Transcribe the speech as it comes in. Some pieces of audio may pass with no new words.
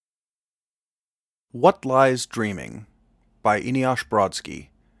What Lies Dreaming by Eneasz Brodsky.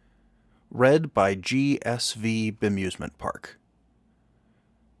 Read by G.S.V. Bemusement Park.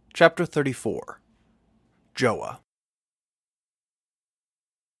 Chapter 34. Joah.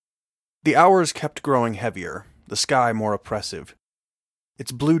 The hours kept growing heavier, the sky more oppressive.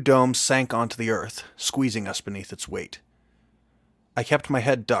 Its blue dome sank onto the earth, squeezing us beneath its weight. I kept my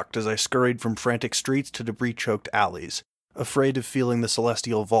head ducked as I scurried from frantic streets to debris-choked alleys, afraid of feeling the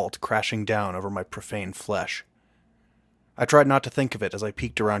celestial vault crashing down over my profane flesh. I tried not to think of it as I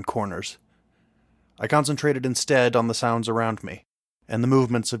peeked around corners. I concentrated instead on the sounds around me, and the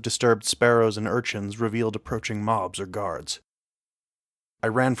movements of disturbed sparrows and urchins revealed approaching mobs or guards. I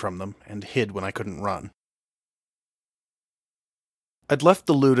ran from them and hid when I couldn't run. I'd left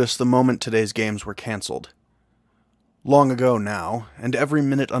the Ludus the moment today's games were cancelled. Long ago now, and every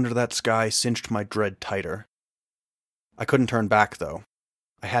minute under that sky cinched my dread tighter. I couldn't turn back, though.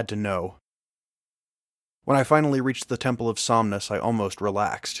 I had to know. When I finally reached the Temple of Somnus, I almost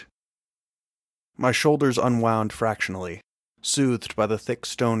relaxed. My shoulders unwound fractionally, soothed by the thick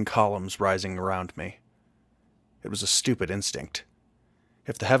stone columns rising around me. It was a stupid instinct.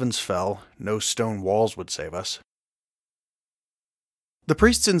 If the heavens fell, no stone walls would save us. The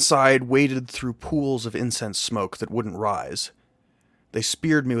priests inside waded through pools of incense smoke that wouldn't rise. They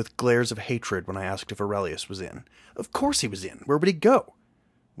speared me with glares of hatred when I asked if Aurelius was in. Of course he was in. Where would he go?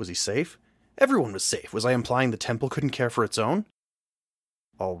 Was he safe? Everyone was safe. Was I implying the temple couldn't care for its own?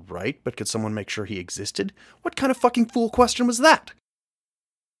 All right, but could someone make sure he existed? What kind of fucking fool question was that?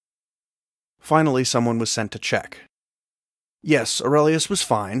 Finally, someone was sent to check. Yes, Aurelius was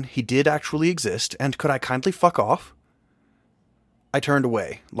fine. He did actually exist, and could I kindly fuck off? I turned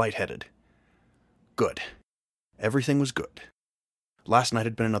away, lightheaded. Good. Everything was good. Last night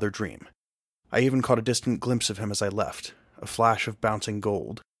had been another dream. I even caught a distant glimpse of him as I left, a flash of bouncing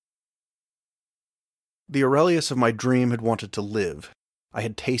gold. The Aurelius of my dream had wanted to live. I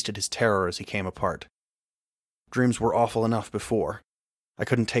had tasted his terror as he came apart. Dreams were awful enough before. I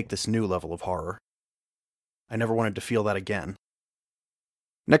couldn't take this new level of horror. I never wanted to feel that again.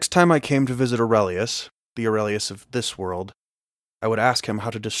 Next time I came to visit Aurelius, the Aurelius of this world, I would ask him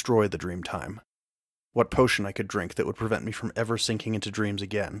how to destroy the dream time. What potion I could drink that would prevent me from ever sinking into dreams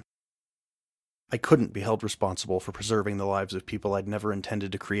again. I couldn't be held responsible for preserving the lives of people I'd never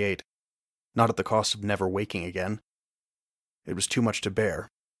intended to create, not at the cost of never waking again. It was too much to bear.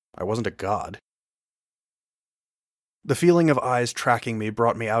 I wasn't a god. The feeling of eyes tracking me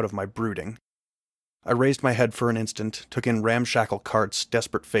brought me out of my brooding. I raised my head for an instant, took in ramshackle carts,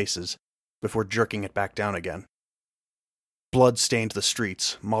 desperate faces, before jerking it back down again. Blood stained the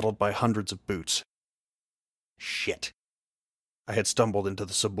streets, mottled by hundreds of boots. Shit. I had stumbled into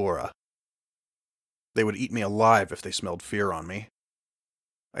the Sabura. They would eat me alive if they smelled fear on me.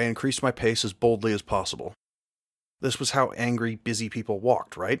 I increased my pace as boldly as possible. This was how angry, busy people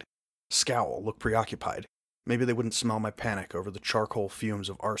walked, right? Scowl, look preoccupied. Maybe they wouldn't smell my panic over the charcoal fumes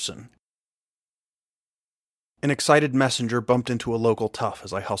of arson. An excited messenger bumped into a local tough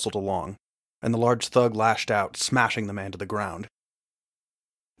as I hustled along, and the large thug lashed out, smashing the man to the ground.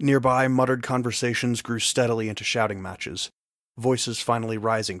 Nearby, muttered conversations grew steadily into shouting matches, voices finally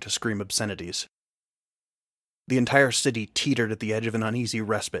rising to scream obscenities. The entire city teetered at the edge of an uneasy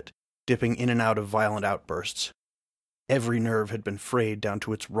respite, dipping in and out of violent outbursts. Every nerve had been frayed down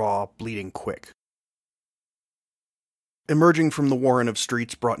to its raw, bleeding quick. Emerging from the warren of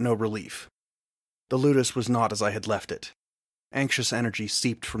streets brought no relief. The Ludus was not as I had left it. Anxious energy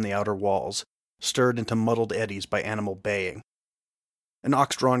seeped from the outer walls, stirred into muddled eddies by animal baying. An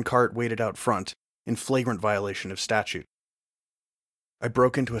ox-drawn cart waited out front, in flagrant violation of statute. I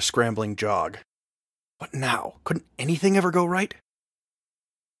broke into a scrambling jog. What now? Couldn't anything ever go right?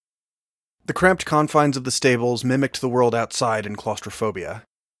 The cramped confines of the stables mimicked the world outside in claustrophobia.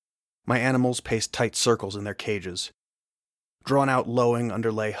 My animals paced tight circles in their cages. Drawn-out lowing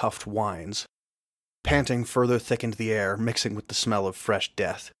underlay huffed whines. Panting further thickened the air, mixing with the smell of fresh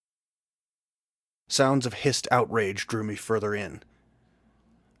death. Sounds of hissed outrage drew me further in.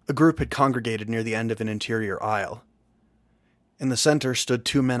 A group had congregated near the end of an interior aisle. In the center stood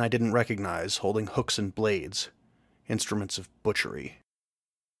two men I didn't recognize, holding hooks and blades, instruments of butchery.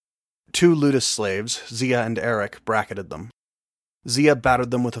 Two Ludus slaves, Zia and Eric, bracketed them. Zia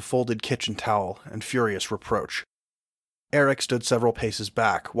battered them with a folded kitchen towel and furious reproach. Eric stood several paces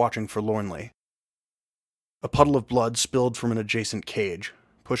back, watching forlornly. A puddle of blood spilled from an adjacent cage,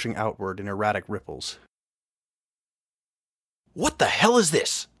 pushing outward in erratic ripples. "What the hell is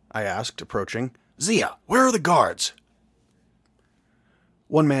this?" I asked, approaching. "Zia, where are the guards?"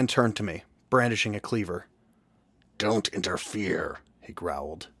 One man turned to me, brandishing a cleaver. "Don't interfere," he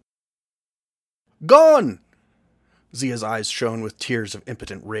growled. Gone! Zia's eyes shone with tears of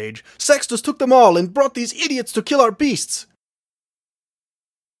impotent rage. Sextus took them all and brought these idiots to kill our beasts!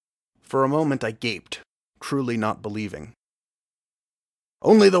 For a moment I gaped, truly not believing.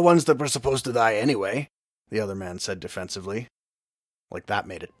 Only the ones that were supposed to die anyway, the other man said defensively. Like that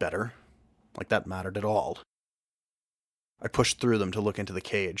made it better. Like that mattered at all. I pushed through them to look into the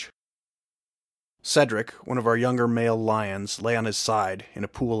cage. Cedric, one of our younger male lions, lay on his side in a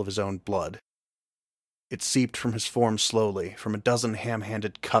pool of his own blood. It seeped from his form slowly, from a dozen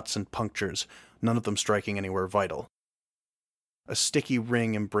ham-handed cuts and punctures, none of them striking anywhere vital. A sticky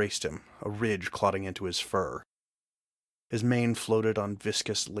ring embraced him, a ridge clotting into his fur. His mane floated on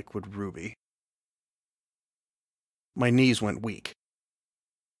viscous liquid ruby. My knees went weak.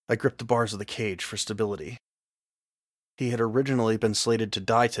 I gripped the bars of the cage for stability. He had originally been slated to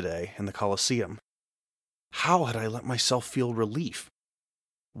die today in the Colosseum. How had I let myself feel relief?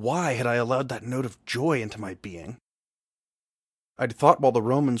 Why had I allowed that note of joy into my being? I'd thought while the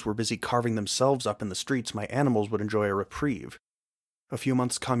Romans were busy carving themselves up in the streets, my animals would enjoy a reprieve. A few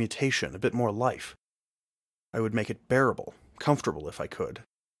months' commutation, a bit more life. I would make it bearable, comfortable if I could.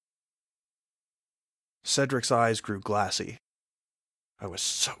 Cedric's eyes grew glassy. I was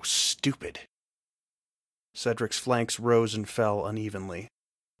so stupid. Cedric's flanks rose and fell unevenly,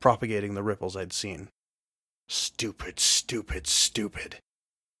 propagating the ripples I'd seen. Stupid, stupid, stupid.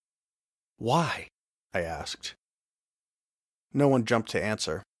 Why? I asked. No one jumped to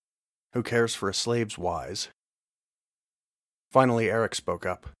answer. Who cares for a slave's whys? Finally, Eric spoke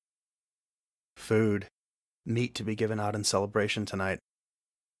up. Food. Meat to be given out in celebration tonight.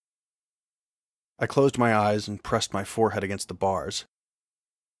 I closed my eyes and pressed my forehead against the bars.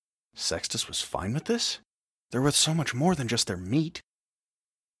 Sextus was fine with this? They're worth so much more than just their meat.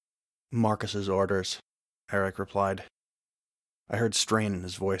 Marcus's orders, Eric replied. I heard strain in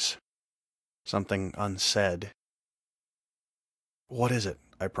his voice. Something unsaid. What is it?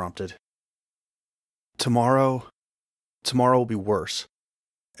 I prompted. Tomorrow will be worse.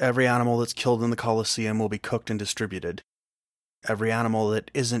 Every animal that's killed in the Colosseum will be cooked and distributed. Every animal that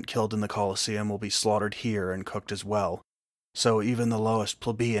isn't killed in the Colosseum will be slaughtered here and cooked as well. So even the lowest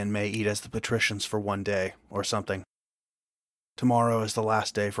plebeian may eat as the patricians for one day, or something. Tomorrow is the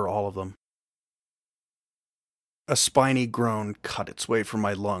last day for all of them. A spiny groan cut its way from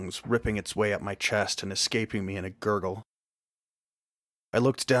my lungs, ripping its way up my chest and escaping me in a gurgle. I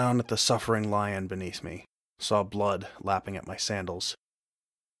looked down at the suffering lion beneath me, saw blood lapping at my sandals.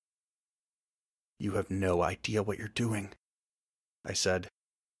 You have no idea what you're doing, I said.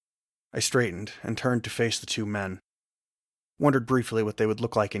 I straightened and turned to face the two men. Wondered briefly what they would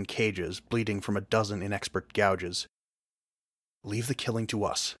look like in cages, bleeding from a dozen inexpert gouges. Leave the killing to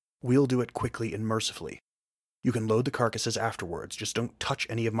us. We'll do it quickly and mercifully. You can load the carcasses afterwards, just don't touch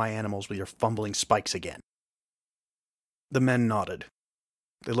any of my animals with your fumbling spikes again. The men nodded.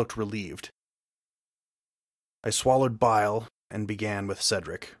 They looked relieved. I swallowed bile and began with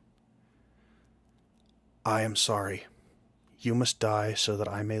Cedric. I am sorry. You must die so that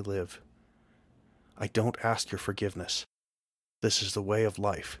I may live. I don't ask your forgiveness. This is the way of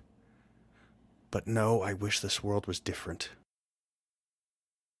life. But no, I wish this world was different.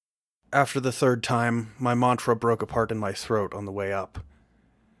 After the third time, my mantra broke apart in my throat on the way up.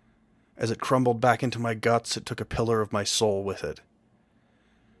 As it crumbled back into my guts, it took a pillar of my soul with it.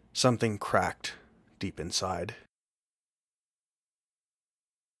 Something cracked deep inside.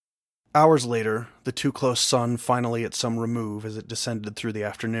 Hours later, the too close sun finally at some remove as it descended through the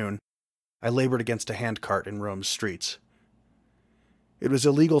afternoon, I labored against a handcart in Rome's streets. It was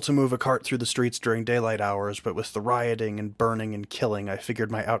illegal to move a cart through the streets during daylight hours, but with the rioting and burning and killing, I figured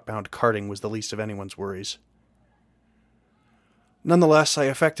my outbound carting was the least of anyone's worries. Nonetheless, I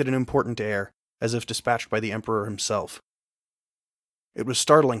affected an important air, as if dispatched by the Emperor himself. It was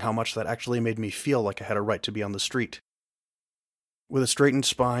startling how much that actually made me feel like I had a right to be on the street. With a straightened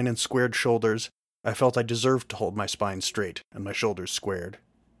spine and squared shoulders, I felt I deserved to hold my spine straight and my shoulders squared.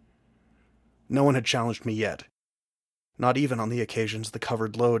 No one had challenged me yet. Not even on the occasions the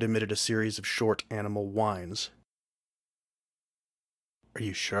covered load emitted a series of short animal whines. Are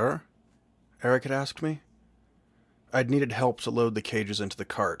you sure? Eric had asked me. I'd needed help to load the cages into the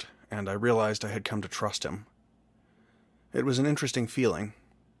cart, and I realized I had come to trust him. It was an interesting feeling.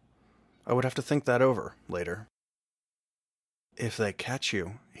 I would have to think that over later. If they catch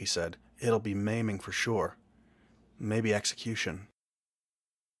you, he said, it'll be maiming for sure. Maybe execution.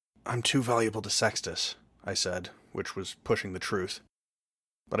 I'm too valuable to Sextus, I said, which was pushing the truth.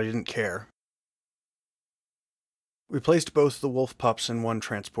 But I didn't care. We placed both the wolf pups in one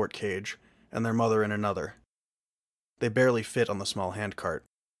transport cage, and their mother in another. They barely fit on the small handcart.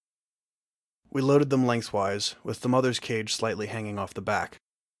 We loaded them lengthwise, with the mother's cage slightly hanging off the back.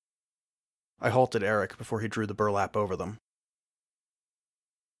 I halted Eric before he drew the burlap over them.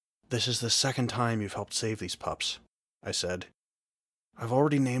 "This is the second time you've helped save these pups," I said. "I've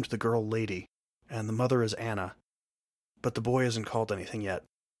already named the girl Lady, and the mother is Anna, but the boy isn't called anything yet.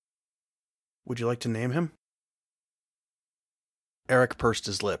 Would you like to name him?" Eric pursed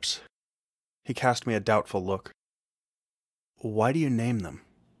his lips. He cast me a doubtful look. "Why do you name them?"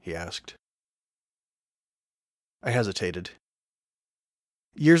 he asked. I hesitated.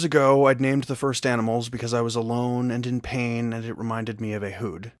 Years ago, I'd named the first animals because I was alone and in pain, and it reminded me of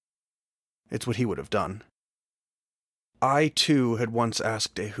Ehud. It's what he would have done. I, too, had once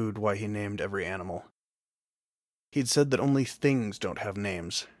asked Ehud why he named every animal. He'd said that only things don't have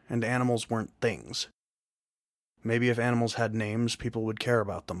names, and animals weren't things. Maybe if animals had names, people would care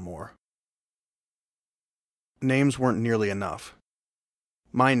about them more. Names weren't nearly enough.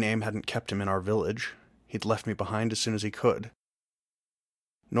 My name hadn't kept him in our village. He'd left me behind as soon as he could.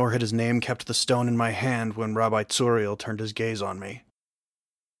 Nor had his name kept the stone in my hand when Rabbi Tsuriel turned his gaze on me.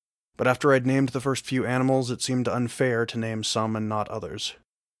 But after I'd named the first few animals, it seemed unfair to name some and not others.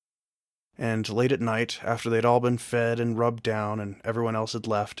 And late at night, after they'd all been fed and rubbed down and everyone else had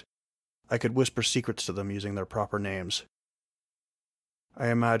left, I could whisper secrets to them using their proper names. I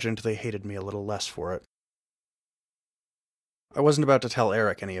imagined they hated me a little less for it. I wasn't about to tell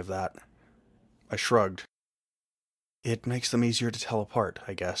Eric any of that. I shrugged. It makes them easier to tell apart,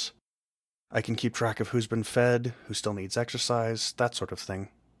 I guess. I can keep track of who's been fed, who still needs exercise, that sort of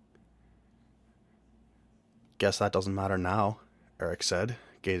thing. "Guess that doesn't matter now," Eric said,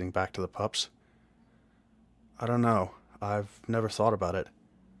 gazing back to the pups. "I don't know. I've never thought about it.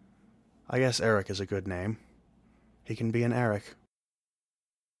 I guess Eric is a good name. He can be an Eric."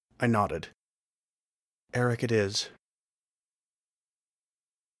 I nodded. "Eric it is."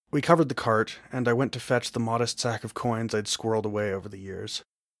 We covered the cart, and I went to fetch the modest sack of coins I'd squirreled away over the years.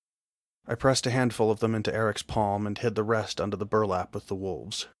 I pressed a handful of them into Eric's palm and hid the rest under the burlap with the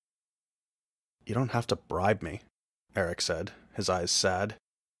wolves. "You don't have to bribe me," Eric said, his eyes sad.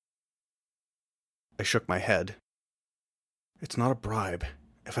 I shook my head. "It's not a bribe.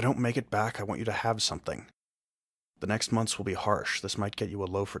 If I don't make it back, I want you to have something. The next months will be harsh. This might get you a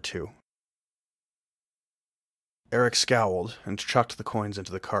loaf or two." Eric scowled and chucked the coins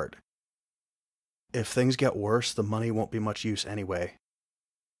into the cart. "If things get worse, the money won't be much use anyway.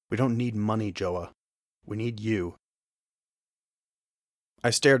 We don't need money, Joah. We need you." I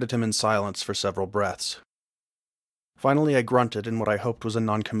stared at him in silence for several breaths. Finally, I grunted in what I hoped was a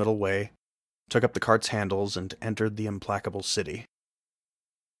noncommittal way, took up the cart's handles, and entered the implacable city.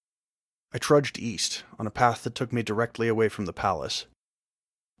 I trudged east, on a path that took me directly away from the palace.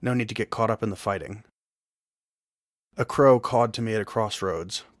 No need to get caught up in the fighting. A crow cawed to me at a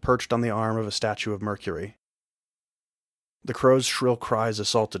crossroads, perched on the arm of a statue of Mercury. The crow's shrill cries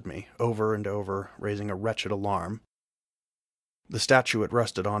assaulted me, over and over, raising a wretched alarm. The statue it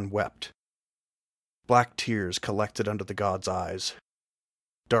rested on wept. Black tears collected under the god's eyes.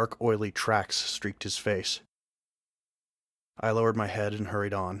 Dark, oily tracks streaked his face. I lowered my head and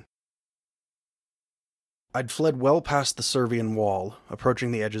hurried on. I'd fled well past the Servian wall,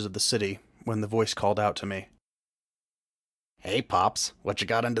 approaching the edges of the city, when the voice called out to me. "Hey, Pops, what you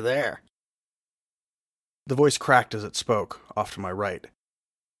got under there?" The voice cracked as it spoke, off to my right.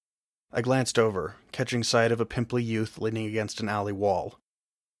 I glanced over, catching sight of a pimply youth leaning against an alley wall.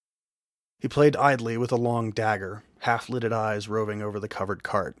 He played idly with a long dagger, half-lidded eyes roving over the covered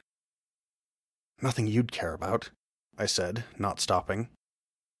cart. "Nothing you'd care about," I said, not stopping.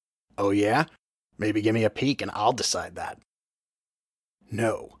 "Oh yeah? Maybe give me a peek and I'll decide that."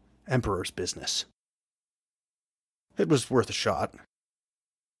 "No, Emperor's business." It was worth a shot.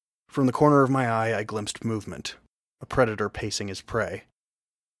 From the corner of my eye, I glimpsed movement, a predator pacing his prey.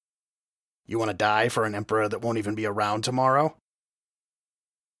 "You want to die for an emperor that won't even be around tomorrow?"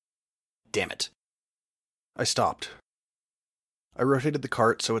 "Damn it." I stopped. I rotated the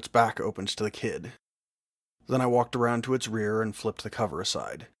cart so its back opened to the kid. Then I walked around to its rear and flipped the cover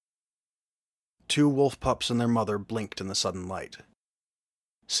aside. 2 wolf pups and their mother blinked in the sudden light.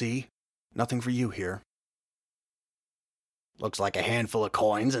 "See? Nothing for you here." "Looks like a handful of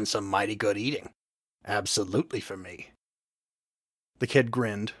coins and some mighty good eating. Absolutely for me." The kid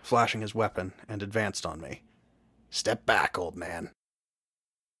grinned, flashing his weapon, and advanced on me. "Step back, old man."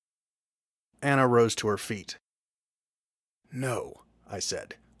 Anna rose to her feet. "No," I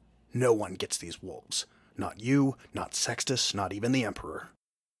said. "No one gets these wolves. Not you, not Sextus, not even the Emperor."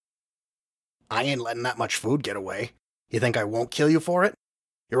 "I ain't letting that much food get away. You think I won't kill you for it?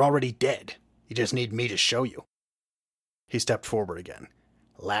 You're already dead. You just need me to show you." He stepped forward again.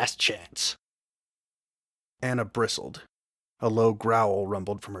 "Last chance." Anna bristled. A low growl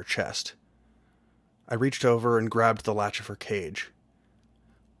rumbled from her chest. I reached over and grabbed the latch of her cage.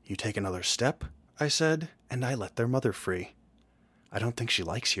 "You take another step," I said, "and I let their mother free. I don't think she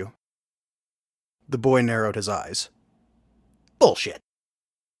likes you." The boy narrowed his eyes. Bullshit.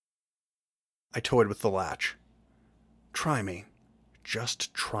 I toyed with the latch. "Try me.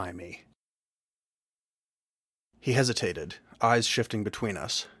 Just try me." He hesitated, eyes shifting between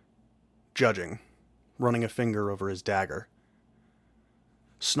us. Judging, running a finger over his dagger.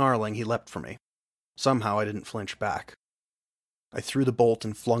 Snarling, he leapt for me. Somehow I didn't flinch back. I threw the bolt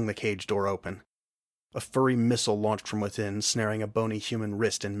and flung the cage door open. A furry missile launched from within, snaring a bony human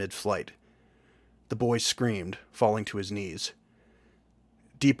wrist in mid-flight. The boy screamed, falling to his knees.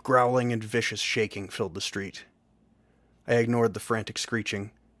 Deep growling and vicious shaking filled the street. I ignored the frantic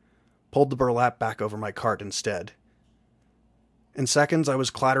screeching, pulled the burlap back over my cart instead. In seconds, I was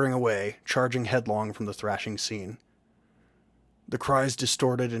clattering away, charging headlong from the thrashing scene. The cries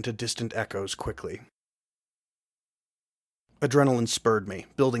distorted into distant echoes quickly. Adrenaline spurred me,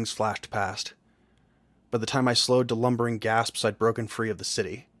 buildings flashed past. By the time I slowed to lumbering gasps, I'd broken free of the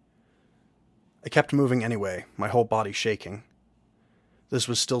city. I kept moving anyway, my whole body shaking. This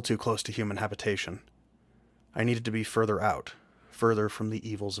was still too close to human habitation. I needed to be further out, further from the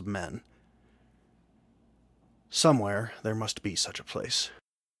evils of men. Somewhere there must be such a place.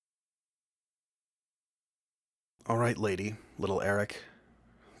 "All right, lady, little Eric.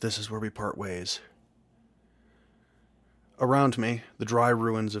 This is where we part ways." Around me, the dry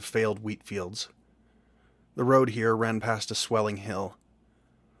ruins of failed wheat fields. The road here ran past a swelling hill.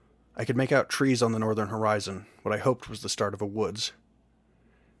 I could make out trees on the northern horizon, what I hoped was the start of a woods.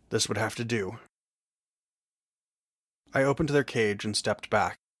 This would have to do. I opened their cage and stepped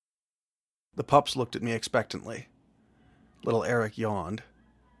back. The pups looked at me expectantly. Little Eric yawned.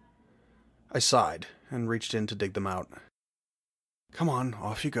 I sighed and reached in to dig them out. "Come on,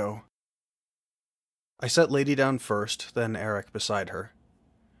 off you go." I set Lady down first, then Eric beside her.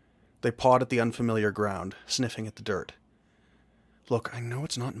 They pawed at the unfamiliar ground, sniffing at the dirt. "Look, I know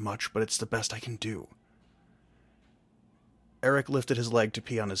it's not much, but it's the best I can do." Eric lifted his leg to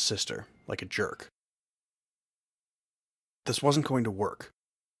pee on his sister, like a jerk. This wasn't going to work.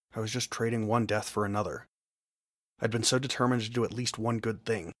 I was just trading one death for another. I'd been so determined to do at least one good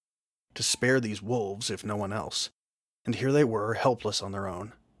thing, to spare these wolves if no one else, and here they were, helpless on their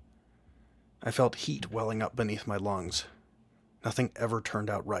own. I felt heat welling up beneath my lungs. Nothing ever turned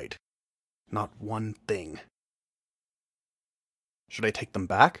out right. Not one thing. Should I take them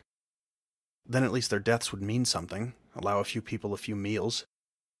back? Then at least their deaths would mean something, allow a few people a few meals.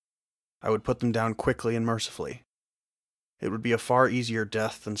 I would put them down quickly and mercifully. It would be a far easier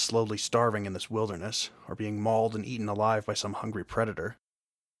death than slowly starving in this wilderness, or being mauled and eaten alive by some hungry predator.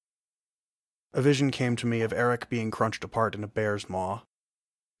 A vision came to me of Eric being crunched apart in a bear's maw,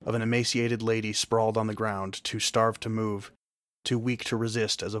 of an emaciated lady sprawled on the ground, too starved to move, too weak to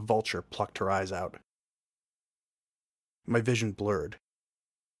resist as a vulture plucked her eyes out. My vision blurred.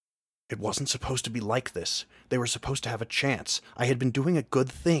 It wasn't supposed to be like this. They were supposed to have a chance. I had been doing a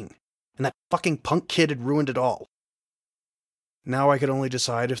good thing, and that fucking punk kid had ruined it all. Now I could only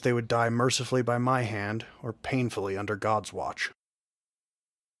decide if they would die mercifully by my hand, or painfully under God's watch.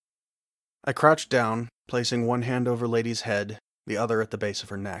 I crouched down, placing one hand over Lady's head, the other at the base of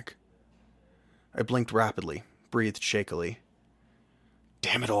her neck. I blinked rapidly, breathed shakily.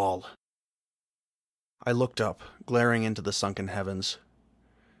 Damn it all! I looked up, glaring into the sunken heavens.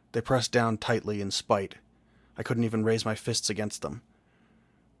 They pressed down tightly in spite. I couldn't even raise my fists against them.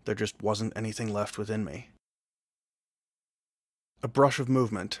 There just wasn't anything left within me. A brush of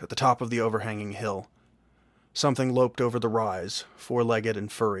movement at the top of the overhanging hill. Something loped over the rise, four-legged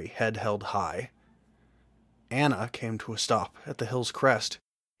and furry, head held high. Anna came to a stop at the hill's crest,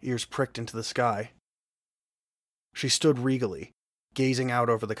 ears pricked into the sky. She stood regally, gazing out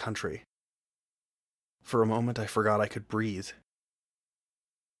over the country. For a moment I forgot I could breathe.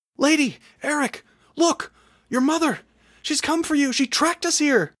 "Lady! Eric! Look! Your mother! She's come for you! She tracked us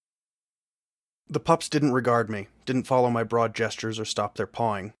here!" The pups didn't regard me, didn't follow my broad gestures or stop their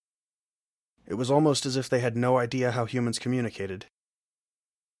pawing. It was almost as if they had no idea how humans communicated.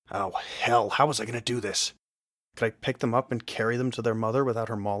 Oh, hell, how was I going to do this? Could I pick them up and carry them to their mother without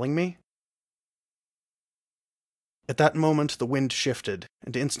her mauling me? At that moment, the wind shifted,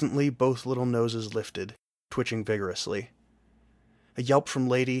 and instantly both little noses lifted, twitching vigorously. A yelp from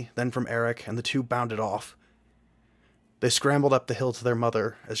Lady, then from Eric, and the two bounded off. They scrambled up the hill to their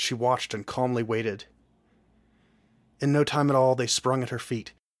mother, as she watched and calmly waited. In no time at all, they sprung at her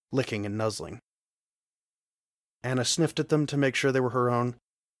feet, licking and nuzzling. Anna sniffed at them to make sure they were her own,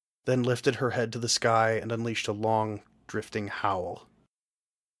 then lifted her head to the sky and unleashed a long, drifting howl.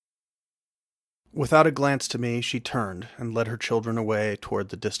 Without a glance to me, she turned and led her children away toward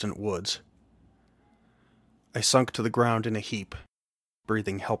the distant woods. I sunk to the ground in a heap,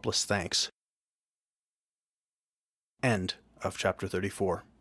 breathing helpless thanks. End of chapter 34.